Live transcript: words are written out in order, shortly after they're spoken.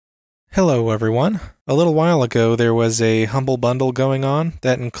Hello everyone. A little while ago there was a Humble Bundle going on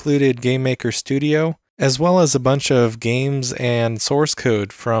that included GameMaker Studio, as well as a bunch of games and source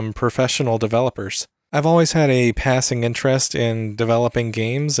code from professional developers. I've always had a passing interest in developing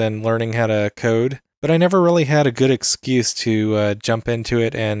games and learning how to code, but I never really had a good excuse to jump into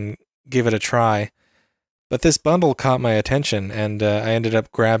it and give it a try. But this bundle caught my attention and I ended up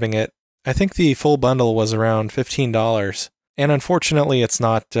grabbing it. I think the full bundle was around $15. And unfortunately, it's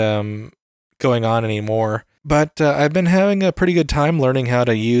not going on anymore. But I've been having a pretty good time learning how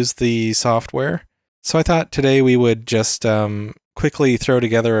to use the software. So I thought today we would just quickly throw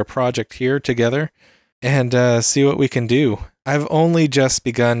together a project here together and see what we can do. I've only just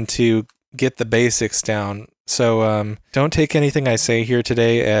begun to get the basics down. So don't take anything I say here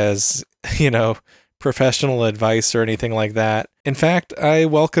today as, professional advice or anything like that. In fact, I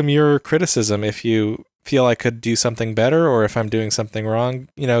welcome your criticism if you feel I could do something better or if I'm doing something wrong,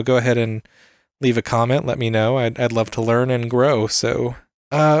 go ahead and leave a comment. Let me know. I'd love to learn and grow. So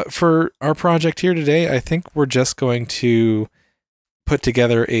for our project here today, I think we're just going to put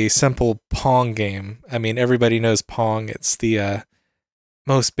together a simple Pong game. I mean, everybody knows Pong. It's the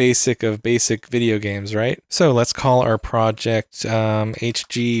most basic of basic video games, right? So let's call our project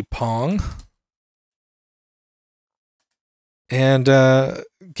HG Pong. And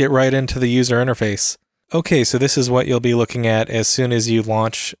get right into the user interface. Okay, so this is what you'll be looking at as soon as you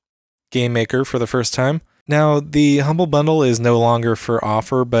launch GameMaker for the first time. Now, the Humble Bundle is no longer for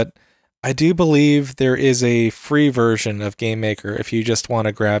offer, but I do believe there is a free version of GameMaker if you just want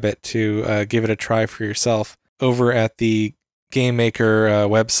to grab it to give it a try for yourself over at the GameMaker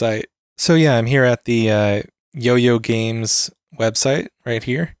website. So yeah, I'm here at the Yo-Yo Games website right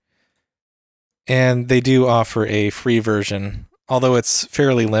here. And they do offer a free version, although it's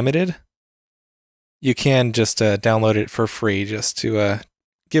fairly limited. You can just download it for free just to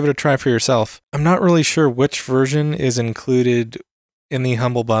give it a try for yourself. I'm not really sure which version is included in the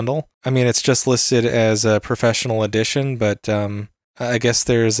Humble Bundle. I mean, it's just listed as a professional edition, but I guess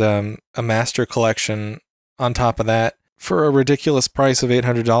there's a master collection on top of that for a ridiculous price of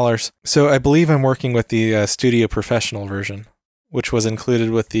 $800. So I believe I'm working with the Studio Professional version, which was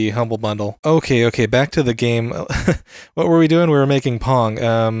included with the Humble Bundle. Okay, back to the game. What were we doing? We were making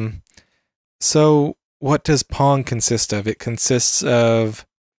Pong. So what does Pong consist of? It consists of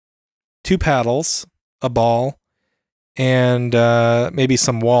 2 paddles, a ball, and maybe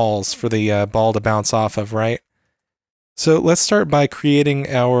some walls for the ball to bounce off of, right? So let's start by creating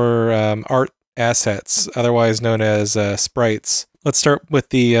our art assets, otherwise known as sprites. Let's start with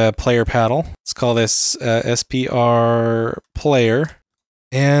the player paddle. Let's call this SPR player.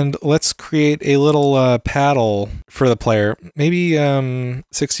 And let's create a little paddle for the player, maybe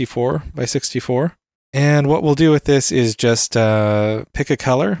 64 by 64. And what we'll do with this is just pick a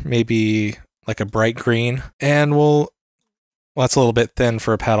color, maybe like a bright green. And well, that's a little bit thin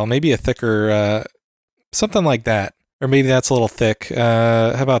for a paddle, maybe a thicker, something like that. Or maybe that's a little thick.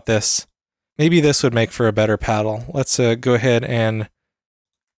 How about this? Maybe this would make for a better paddle. Let's go ahead and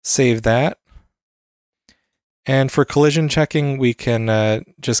save that. And for collision checking, we can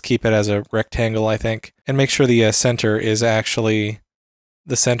just keep it as a rectangle, I think, and make sure the center is actually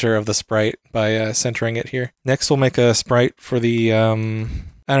the center of the sprite by centering it here. Next, we'll make a sprite for the, I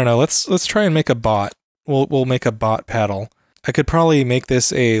don't know, let's try and make a bot. We'll make a bot paddle. I could probably make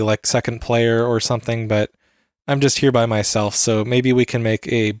this a second player or something, but I'm just here by myself, so maybe we can make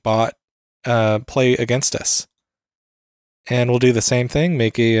a bot play against us. And we'll do the same thing,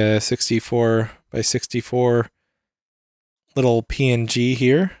 make a 64 by 64 little PNG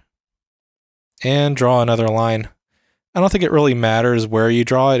here, and draw another line. I don't think it really matters where you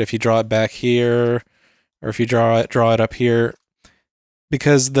draw it, if you draw it back here, or if you draw it up here,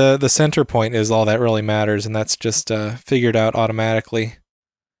 because the center point is all that really matters, and that's just figured out automatically.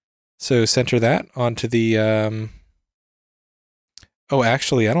 So center that onto the, oh,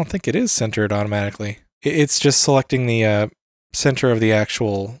 actually, I don't think it is centered automatically. It's just selecting the center of the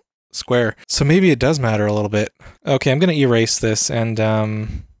actual square. So maybe it does matter a little bit. Okay, I'm going to erase this and, I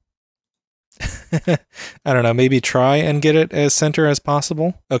don't know, maybe try and get it as center as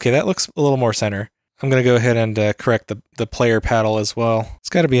possible. Okay, that looks a little more center. I'm going to go ahead and correct the player paddle as well. It's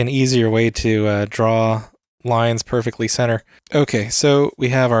got to be an easier way to draw lines perfectly center. Okay, so we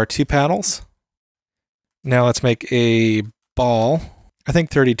have our 2 paddles. Now let's make a ball. I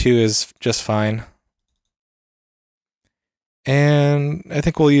think 32 is just fine. And I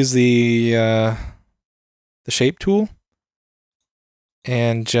think we'll use the shape tool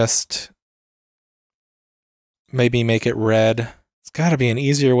and just maybe make it red. It's got to be an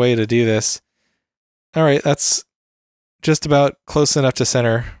easier way to do this. All right, that's just about close enough to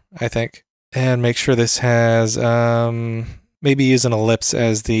center. I think. And make sure this has, maybe use an ellipse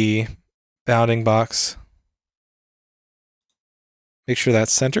as the bounding box. Make sure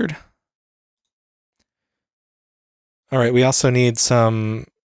that's centered. All right, we also need some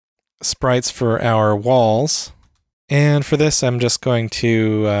sprites for our walls. And for this, I'm just going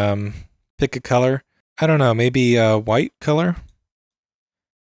to pick a color. I don't know, maybe a white color?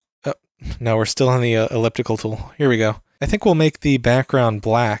 Oh, no, we're still on the elliptical tool. Here we go. I think we'll make the background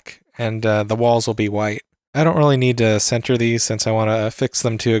black and the walls will be white. I don't really need to center these since I want to fix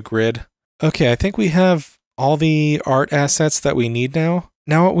them to a grid. Okay, I think we have all the art assets that we need now.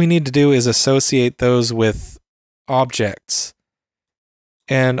 Now what we need to do is associate those with objects.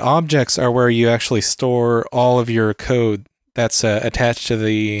 And objects are where you actually store all of your code that's attached to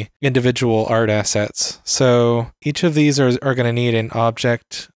the individual art assets. So each of these are going to need an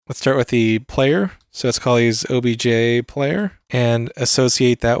object. Let's start with the player. So let's call these obj player and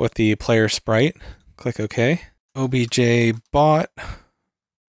associate that with the player sprite. Click OK. Obj bot.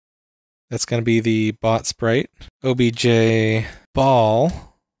 That's going to be the bot sprite. Obj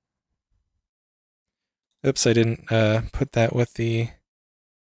ball. Oops, I didn't put that with the...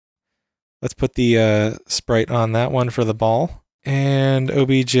 Let's put the sprite on that one for the ball. And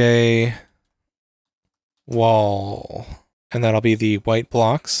obj wall. And that'll be the white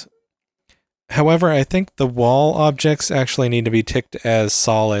blocks. However, I think the wall objects actually need to be ticked as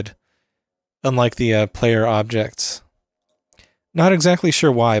solid, unlike the player objects. Not exactly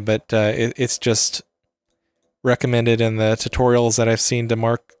sure why, but it's just recommended in the tutorials that I've seen to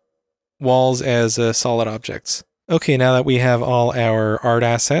mark walls as solid objects. Okay, now that we have all our art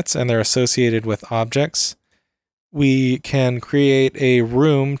assets and they're associated with objects, we can create a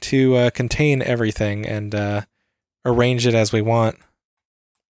room to contain everything and arrange it as we want.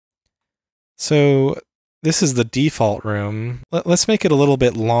 So this is the default room. Let's make it a little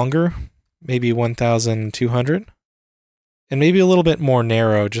bit longer, maybe 1,200. And maybe a little bit more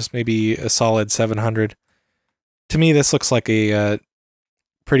narrow, just maybe a solid 700. To me, this looks like a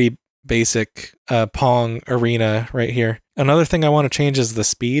pretty basic Pong arena right here. Another thing I want to change is the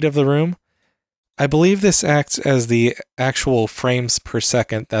speed of the room. I believe this acts as the actual frames per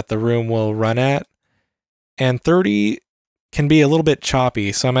second that the room will run at. And 30 can be a little bit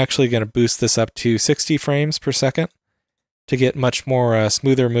choppy, so I'm actually going to boost this up to 60 frames per second to get much more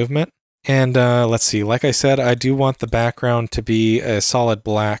smoother movement. And let's see, like I said, I do want the background to be a solid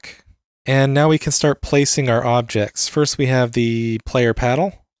black. And now we can start placing our objects. First we have the player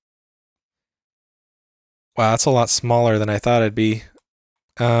paddle. Wow, that's a lot smaller than I thought it'd be.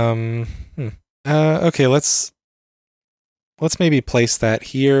 Okay, let's maybe place that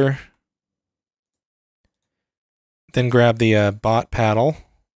here. Then grab the bot paddle.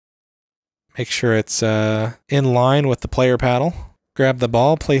 Make sure it's in line with the player paddle. Grab the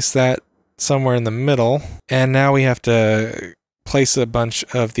ball, place that somewhere in the middle. And now we have to place a bunch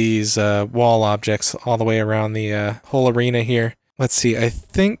of these wall objects all the way around the whole arena here. Let's see, I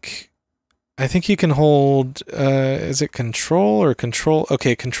think you can hold, is it control or control?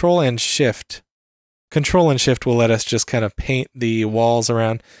 Okay, control and shift. Control and shift will let us just kind of paint the walls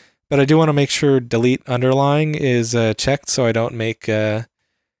around. But I do want to make sure delete underlying is checked so I don't make, you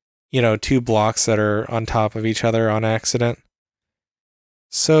know, two blocks that are on top of each other on accident.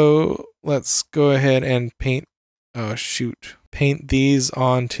 So let's go ahead and paint, oh shoot, paint these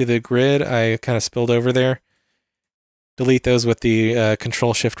onto the grid. I kind of spilled over there. Delete those with the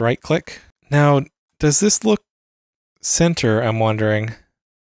control shift right click. Now, does this look center, I'm wondering?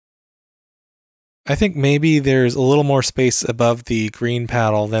 I think maybe there's a little more space above the green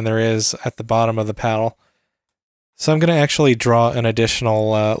paddle than there is at the bottom of the paddle. So I'm going to actually draw an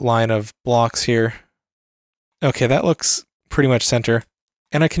additional line of blocks here. Okay, that looks pretty much center.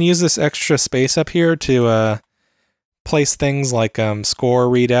 And I can use this extra space up here to place things like score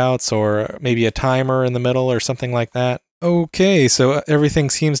readouts or maybe a timer in the middle or something like that. Okay, so everything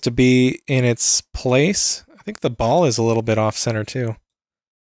seems to be in its place. I think the ball is a little bit off center too.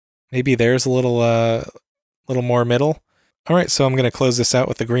 Maybe there's a little more middle. All right, so I'm going to close this out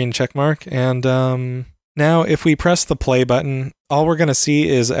with the green check mark. And now if we press the play button, all we're going to see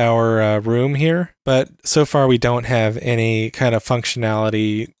is our room here. But so far we don't have any kind of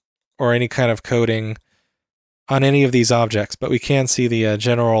functionality or any kind of coding on any of these objects, but we can see the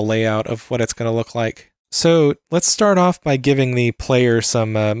general layout of what it's going to look like. So let's start off by giving the player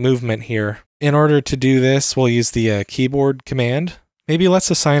some movement here. In order to do this, we'll use the keyboard command. Maybe let's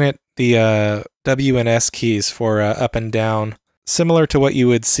assign it the W and S keys for up and down, similar to what you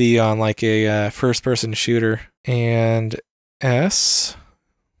would see on like a first-person shooter. And S.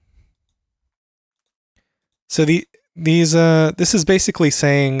 So This is basically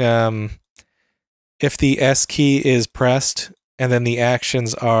saying if the S key is pressed and then the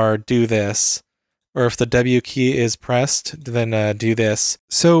actions are do this, or if the W key is pressed, then do this.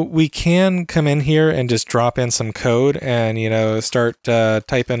 So we can come in here and just drop in some code and, start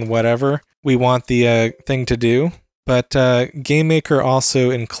typing whatever we want the thing to do. But GameMaker also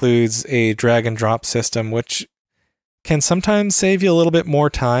includes a drag and drop system, which can sometimes save you a little bit more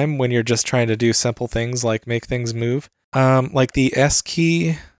time when you're just trying to do simple things like make things move. Like the S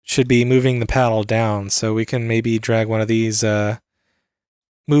key should be moving the paddle down, so we can maybe drag one of these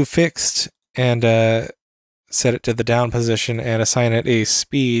move fixed and set it to the down position and assign it a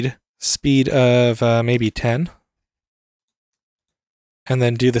speed of maybe 10. And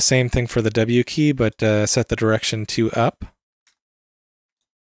then do the same thing for the W key, but set the direction to up.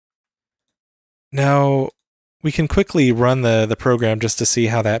 Now, we can quickly run the program just to see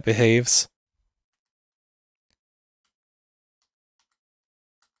how that behaves.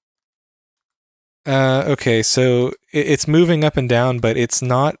 Okay, so it's moving up and down, but it's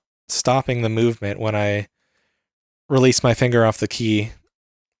not stopping the movement when I release my finger off the key.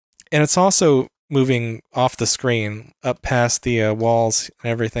 And it's also moving off the screen, up past the walls and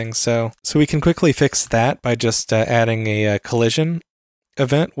everything. So we can quickly fix that by just adding a collision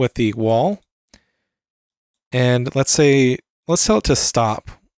event with the wall. And let's tell it to stop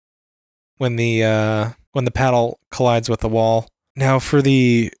when the paddle collides with the wall. Now for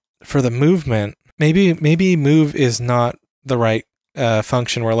the movement, maybe move is not the right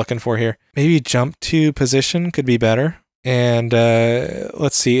function we're looking for here. Maybe jump to position could be better. And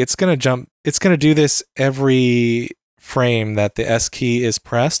let's see, it's gonna do this every frame that the S key is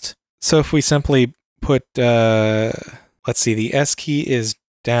pressed. So if we simply put, let's see, the S key is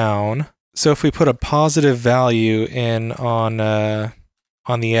down. So if we put a positive value in on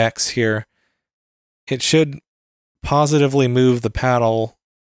the X here, it should positively move the paddle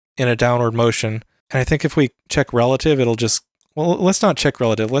in a downward motion. And I think if we check relative, it'll just, well, let's not check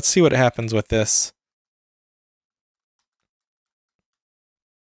relative. Let's see what happens with this.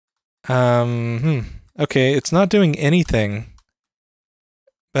 Okay, it's not doing anything.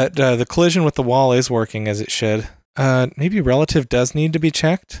 But the collision with the wall is working as it should. Maybe relative does need to be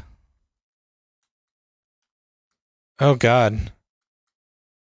checked. Oh god.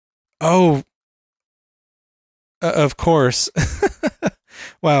 Oh! Of course.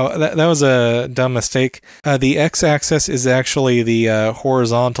 Wow, that was a dumb mistake. The x-axis is actually the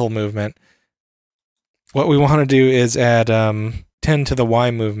horizontal movement. What we want to do is add 10 to the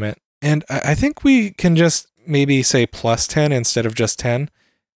y movement. And I think we can just maybe say plus 10 instead of just 10.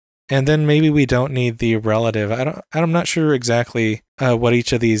 And then maybe we don't need the relative. I'm not sure exactly what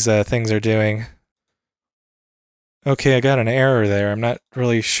each of these things are doing. Okay, I got an error there. I'm not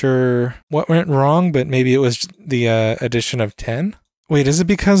really sure what went wrong, but maybe it was the addition of 10. Wait, is it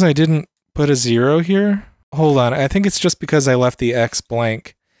because I didn't put a 0 here? Hold on, I think it's just because I left the x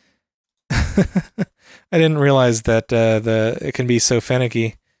blank. I didn't realize that it can be so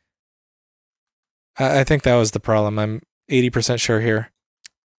finicky. I think that was the problem. I'm 80% sure here.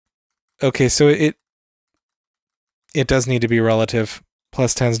 Okay, so it does need to be relative.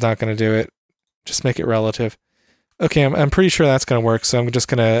 Plus 10's not going to do it. Just make it relative. Okay, I'm pretty sure that's going to work, so I'm just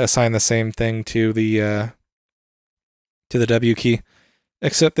going to assign the same thing to the W key.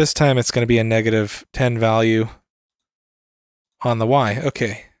 Except this time it's going to be a negative 10 value on the Y.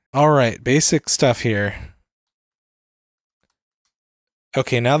 Okay. Alright, basic stuff here.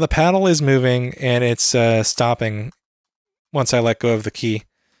 Okay, now the paddle is moving and it's stopping once I let go of the key.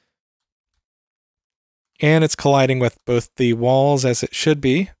 And it's colliding with both the walls as it should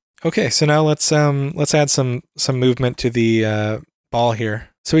be. Okay, so now let's add some movement to the ball here.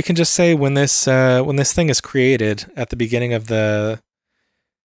 So we can just say when this thing is created at the beginning of the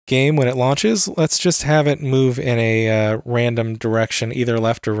game when it launches, let's just have it move in a random direction, either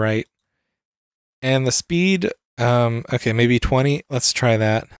left or right. And the speed, okay, maybe 20. Let's try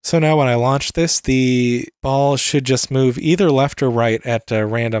that. So now when I launch this, the ball should just move either left or right at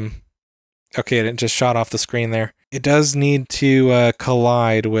random. Okay, it just shot off the screen there. It does need to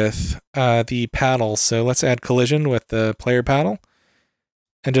collide with the paddle, so let's add collision with the player paddle.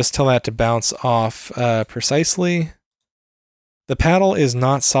 And just tell that to bounce off precisely. The paddle is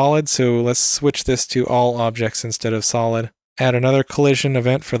not solid, so let's switch this to all objects instead of solid. Add another collision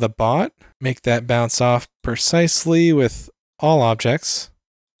event for the bot. Make that bounce off precisely with all objects.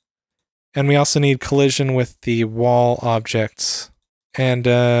 And we also need collision with the wall objects. And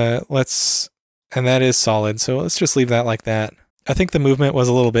and that is solid, so let's just leave that like that. I think the movement was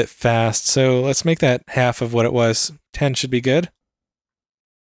a little bit fast, so let's make that half of what it was. 10 should be good.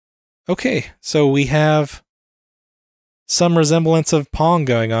 Okay, so we have some resemblance of Pong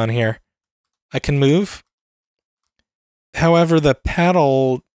going on here. I can move. However, the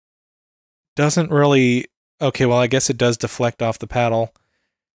paddle doesn't really... Okay, well, I guess it does deflect off the paddle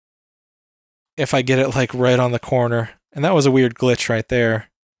if I get it, like, right on the corner. And that was a weird glitch right there.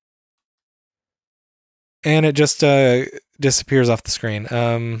 And it just disappears off the screen.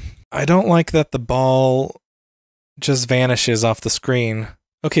 I don't like that the ball just vanishes off the screen.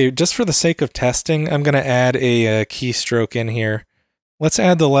 Okay, just for the sake of testing, I'm going to add a keystroke in here. Let's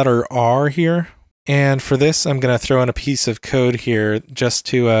add the letter R here. And for this, I'm going to throw in a piece of code here just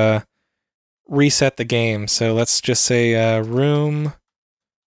to reset the game. So let's just say room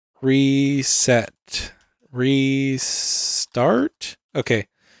reset. Restart? Okay.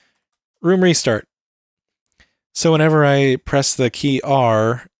 Room restart. So whenever I press the key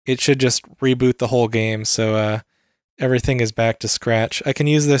R, it should just reboot the whole game. So everything is back to scratch. I can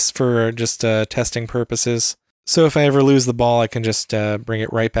use this for just testing purposes. So if I ever lose the ball, I can just bring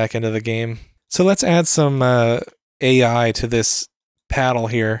it right back into the game. So let's add some AI to this paddle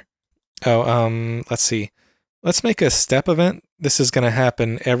here. Oh, let's see. Let's make a step event. This is going to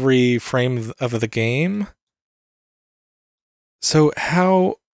happen every frame of the game. So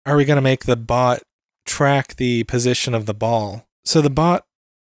how are we going to make the bot track the position of the ball? So the bot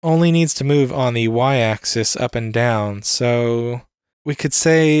only needs to move on the y-axis up and down. So we could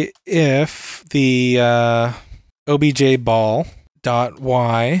say if the obj ball dot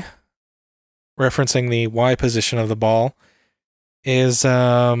y, referencing the y position of the ball, is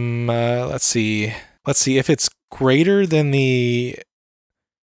let's see if it's greater than the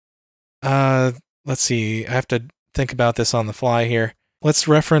let's see, I have to think about this on the fly here. Let's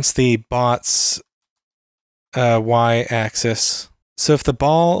reference the bot's y-axis. So if the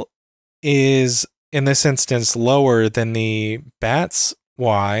ball is, in this instance, lower than the bat's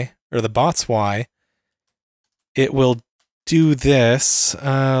y, or the bot's y, it will do this.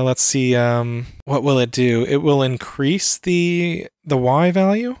 Let's see, what will it do? It will increase the y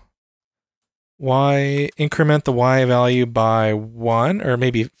value? Increment the y value by 1, or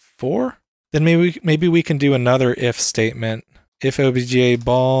maybe 4? Then maybe we can do another if statement. If obj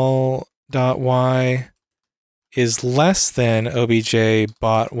ball dot y is less than obj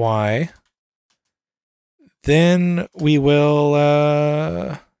bot y, then we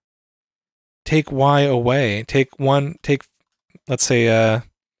will take y away. Let's say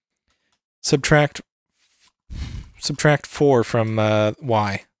subtract 4 from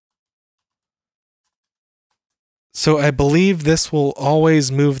y. So I believe this will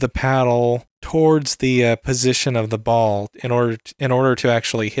always move the paddle towards the position of the ball in order to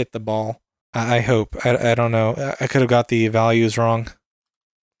actually hit the ball. I hope. I don't know. I could have got the values wrong.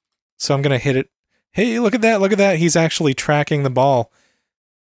 So I'm going to hit it. Hey, look at that. Look at that. He's actually tracking the ball.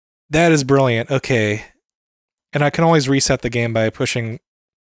 That is brilliant. Okay. And I can always reset the game by pushing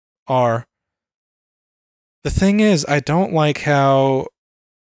R. The thing is, I don't like how...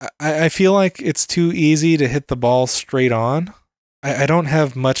 I feel like it's too easy to hit the ball straight on. I don't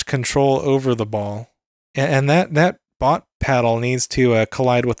have much control over the ball. And that bot paddle needs to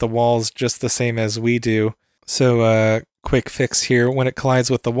collide with the walls just the same as we do. So quick fix here. When it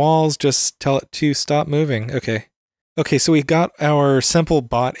collides with the walls, just tell it to stop moving. Okay. Okay, so we've got our simple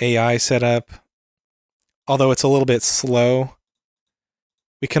bot AI set up. Although it's a little bit slow.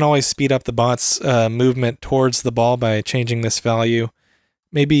 We can always speed up the bot's movement towards the ball by changing this value.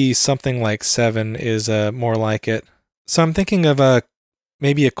 Maybe something like 7 is more like it. So I'm thinking of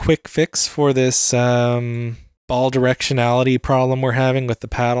maybe a quick fix for this ball directionality problem we're having with the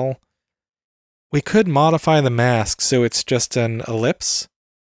paddle. We could modify the mask so it's just an ellipse.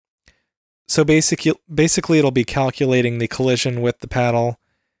 So basically it'll be calculating the collision with the paddle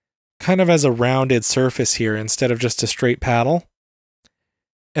kind of as a rounded surface here instead of just a straight paddle.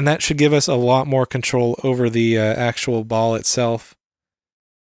 And that should give us a lot more control over the actual ball itself.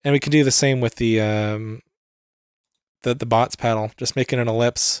 And we can do the same with the bot's paddle, just making an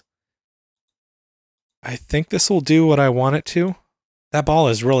ellipse. I think this will do what I want it to. That ball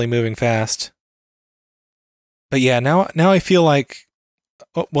is really moving fast. But yeah, now I feel like...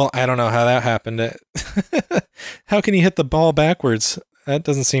 Oh, well, I don't know how that happened. How can you hit the ball backwards? That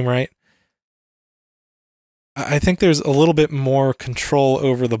doesn't seem right. I think there's a little bit more control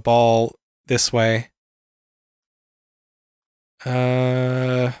over the ball this way.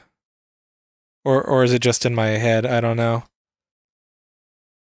 Or is it just in my head? I don't know.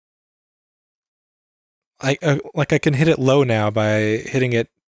 Like I can hit it low now by hitting it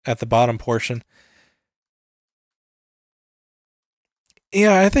at the bottom portion.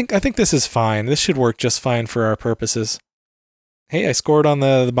 Yeah, I think this is fine. This should work just fine for our purposes. Hey, I scored on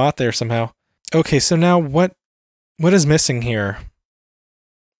the bot there somehow. Okay, so now what What is missing here?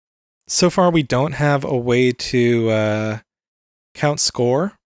 So far, we don't have a way to count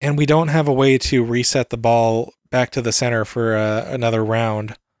score, and we don't have a way to reset the ball back to the center for another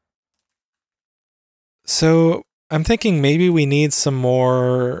round. So I'm thinking maybe we need some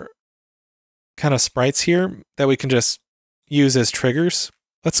more kind of sprites here that we can just use as triggers.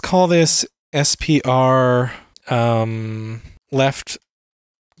 Let's call this SPR left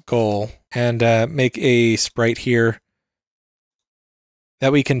goal and make a sprite here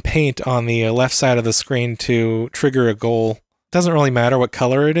that we can paint on the left side of the screen to trigger a goal. Doesn't really matter what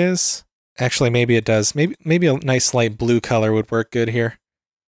color it is. Actually, maybe it does. Maybe a nice light blue color would work good here.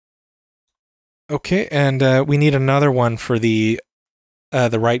 Okay, and we need another one for the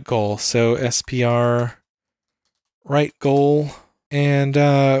right goal. So SPR right goal, and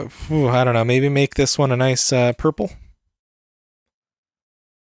I don't know. Maybe make this one a nice purple.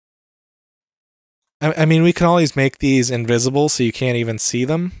 I mean, we can always make these invisible so you can't even see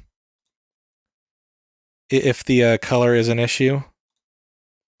them if the color is an issue.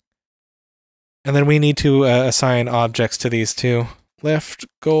 And then we need to assign objects to these too. Left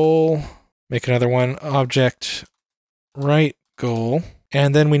goal, make another one, object right goal.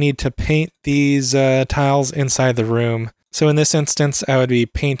 And then we need to paint these tiles inside the room. So in this instance, I would be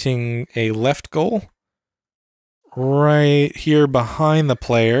painting a left goal right here behind the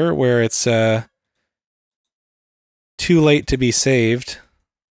player where it's too late to be saved,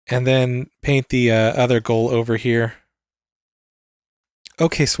 and then paint the other goal over here.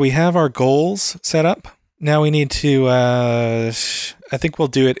 Okay, so we have our goals set up. Now we need to, I think we'll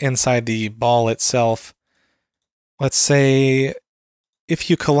do it inside the ball itself. Let's say if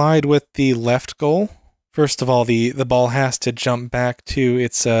you collide with the left goal, first of all, the ball has to jump back to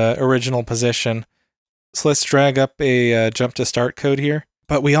its original position. So let's drag up a jump to start code here.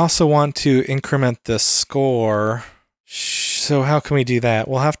 But we also want to increment the score. So how can we do that?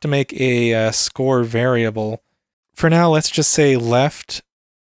 We'll have to make a score variable. For now, let's just say left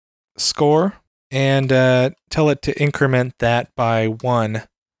score and tell it to increment that by 1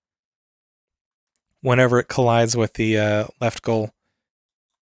 whenever it collides with the left goal.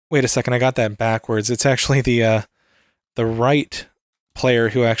 Wait a second, I got that backwards. It's actually the right player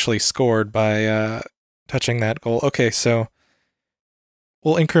who actually scored by touching that goal. Okay, so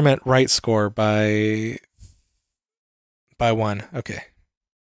we'll increment right score by 1. Okay.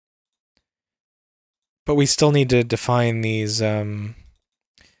 But we still need to define these. Maybe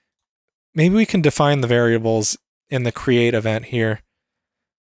we can define the variables in the create event here.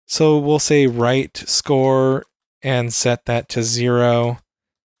 So we'll say right score and set that to 0.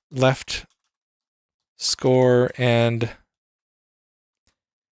 Left score and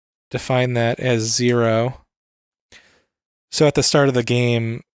define that as 0. So at the start of the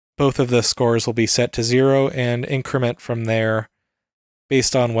game, both of the scores will be set to 0 and increment from there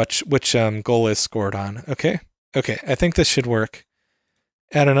based on which goal is scored on. Okay? Okay, I think this should work.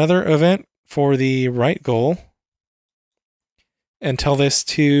 Add another event for the right goal and tell this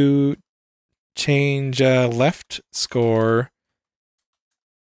to change left score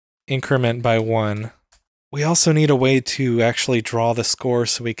increment by 1. We also need a way to actually draw the score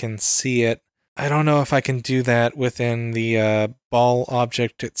so we can see it. I don't know if I can do that within the ball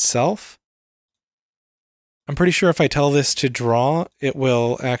object itself. I'm pretty sure if I tell this to draw, it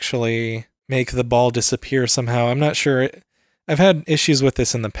will actually make the ball disappear somehow. I'm not sure. I've had issues with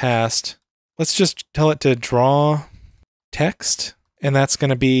this in the past. Let's just tell it to draw text, and that's going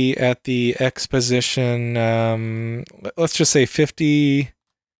to be at the X position. Let's just say 50,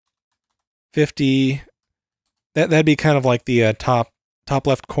 50. That'd be kind of like the top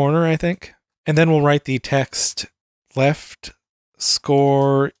left corner, I think. And then we'll write the text left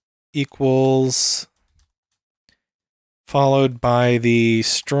score equals followed by the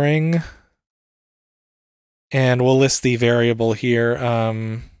string. And we'll list the variable here.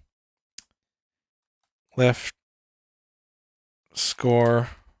 Left score.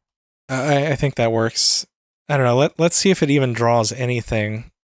 I think that works. I don't know. Let's see if it even draws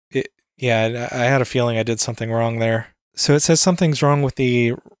anything. Yeah, I had a feeling I did something wrong there. So it says something's wrong with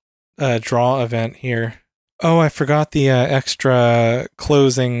the draw event here. Oh, I forgot the extra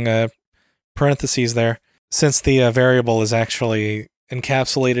closing parentheses there. Since the variable is actually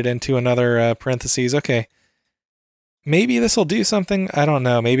encapsulated into another parentheses. Okay. Maybe this will do something. I don't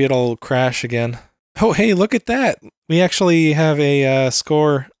know. Maybe it'll crash again. Oh, hey, look at that. We actually have a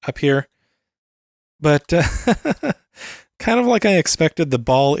score up here. But kind of like I expected, the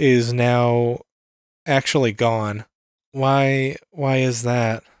ball is now actually gone. Why is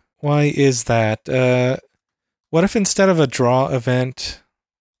that? Why is that? What if instead of a draw event,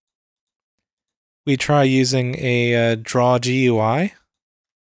 we try using a draw GUI.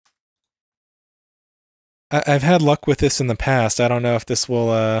 I've had luck with this in the past. I don't know if this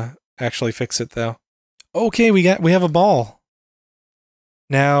will actually fix it though. Okay, we have a ball.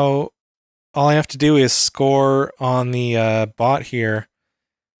 Now, all I have to do is score on the bot here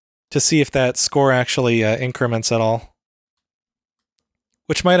to see if that score actually increments at all,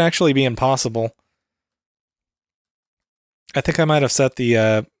 which might actually be impossible. I think I might have set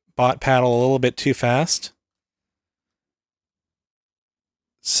the bot paddle a little bit too fast.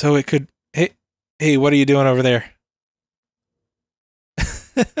 So it could... Hey, what are you doing over there?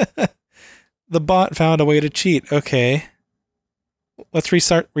 The bot found a way to cheat. Okay. Let's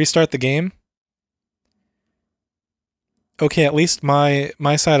restart the game. Okay, at least my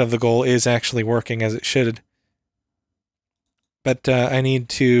side of the goal is actually working as it should. But I need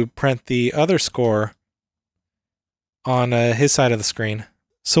to print the other score on his side of the screen.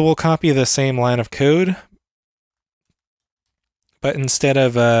 So we'll copy the same line of code, but instead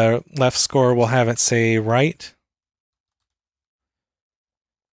of left score, we'll have it say right.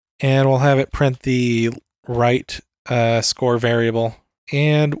 And we'll have it print the right score variable.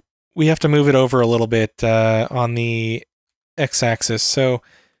 And we have to move it over a little bit on the x-axis. So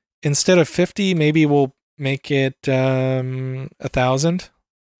instead of 50, maybe we'll make it 1,000.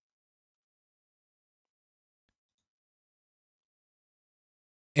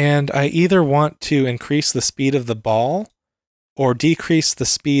 And I either want to increase the speed of the ball or decrease the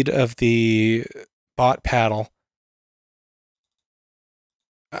speed of the bot paddle.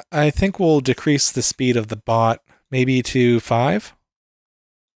 I think we'll decrease the speed of the bot maybe to 5.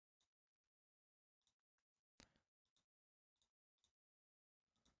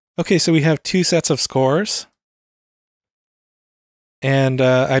 Okay, so we have 2 sets of scores. And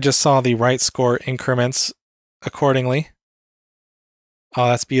I just saw the right score increments accordingly. Oh,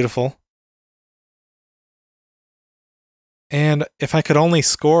 that's beautiful. And if I could only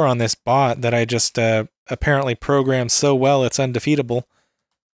score on this bot that I just apparently programmed so well it's undefeatable,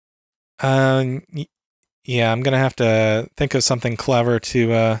 yeah, I'm going to have to think of something clever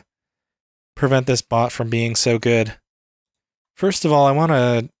to prevent this bot from being so good. First of all, I want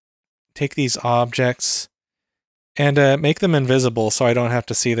to take these objects and make them invisible so I don't have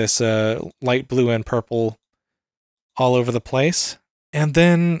to see this light blue and purple all over the place. And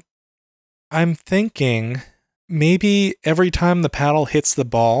then I'm thinking maybe every time the paddle hits the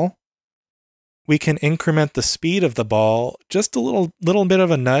ball, we can increment the speed of the ball just a little bit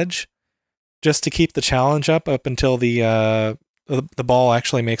of a nudge, just to keep the challenge up until the ball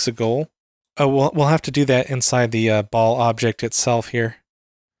actually makes a goal. Oh, we'll have to do that inside the ball object itself here.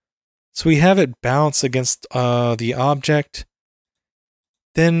 So we have it bounce against the object.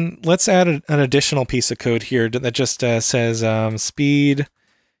 Then let's add an additional piece of code here that just says speed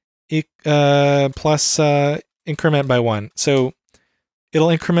plus increment by 1. So it'll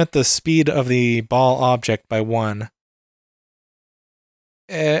increment the speed of the ball object by 1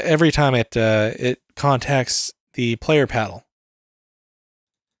 every time it contacts the player paddle.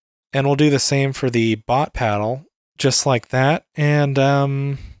 And we'll do the same for the bot paddle, just like that.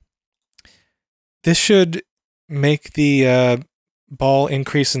 And this should make the ball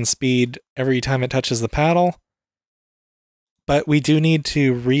increase in speed every time it touches the paddle. But we do need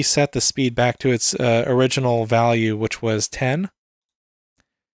to reset the speed back to its original value, which was 10.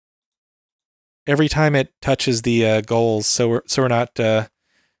 Every time it touches the goals, so we're not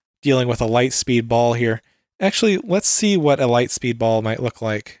dealing with a light speed ball here. Actually, let's see what a light speed ball might look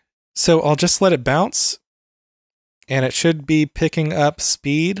like. So I'll just let it bounce, and it should be picking up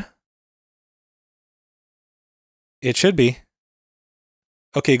speed. It should be.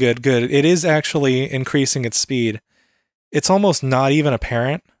 Okay, good. It is actually increasing its speed. It's almost not even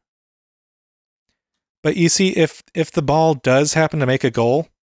apparent. But you see, if the ball does happen to make a goal,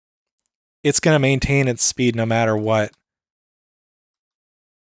 it's going to maintain its speed no matter what.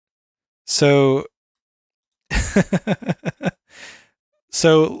 So,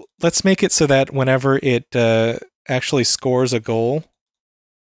 so let's make it so that whenever it actually scores a goal,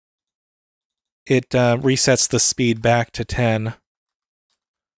 it resets the speed back to 10.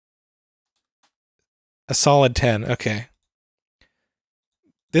 A solid 10, okay.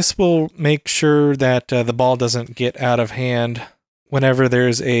 This will make sure that the ball doesn't get out of hand whenever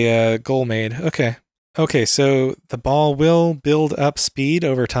there's a goal made. Okay. Okay, so the ball will build up speed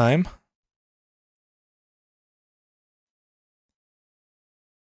over time.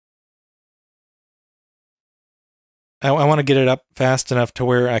 I want to get it up fast enough to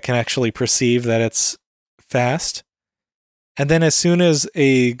where I can actually perceive that it's fast. And then as soon as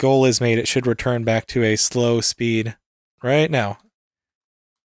a goal is made, it should return back to a slow speed. Right now.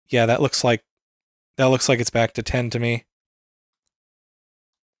 Yeah, that looks like That looks like it's back to 10 to me.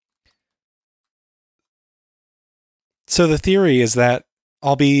 So the theory is that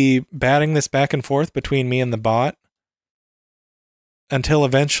I'll be batting this back and forth between me and the bot until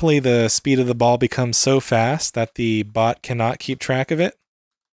eventually the speed of the ball becomes so fast that the bot cannot keep track of it.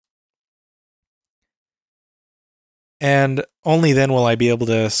 And only then will I be able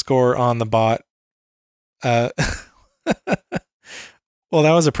to score on the bot. Well,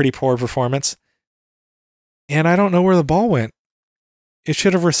 that was a pretty poor performance. And I don't know where the ball went. It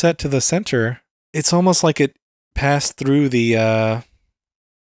should have reset to the center. It's almost like it passed through the...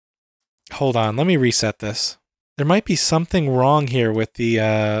 Hold on, let me reset this. There might be something wrong here with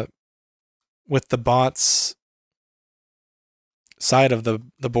the bot's side of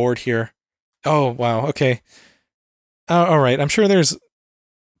the board here. Oh, wow, okay. All right, I'm sure there's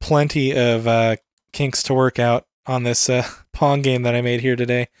plenty of kinks to work out on this Pong game that I made here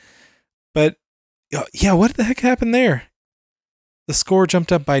today. But, yeah, what the heck happened there? The score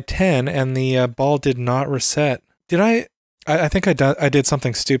jumped up by 10, and the ball did not reset. Did I think I did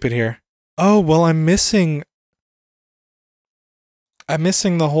something stupid here. Oh, well, I'm missing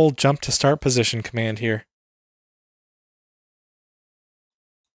the whole jump to start position command here.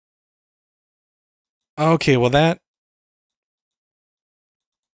 Okay, well that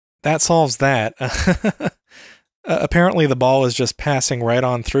solves that. Apparently the ball is just passing right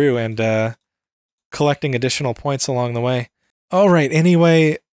on through and collecting additional points along the way. All right,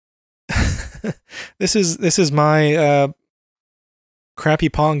 anyway, this is my crappy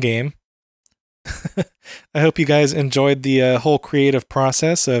Pong game. I hope you guys enjoyed the whole creative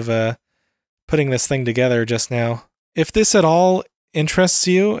process of putting this thing together just now. If this at all interests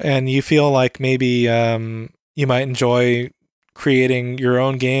you and you feel like maybe you might enjoy creating your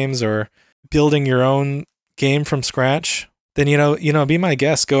own games or building your own game from scratch, then you know, be my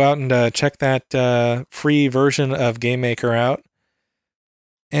guest. Go out and check that free version of GameMaker out.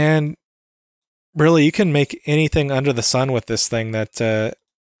 And really, you can make anything under the sun with this thing that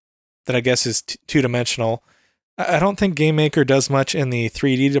I guess is two-dimensional. I don't think GameMaker does much in the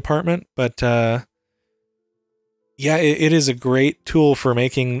 3D department, but yeah, it is a great tool for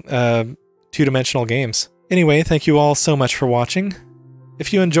making two-dimensional games. Anyway, thank you all so much for watching.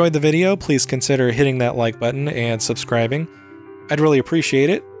 If you enjoyed the video, please consider hitting that like button and subscribing. I'd really appreciate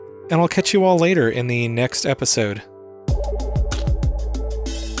it, and I'll catch you all later in the next episode.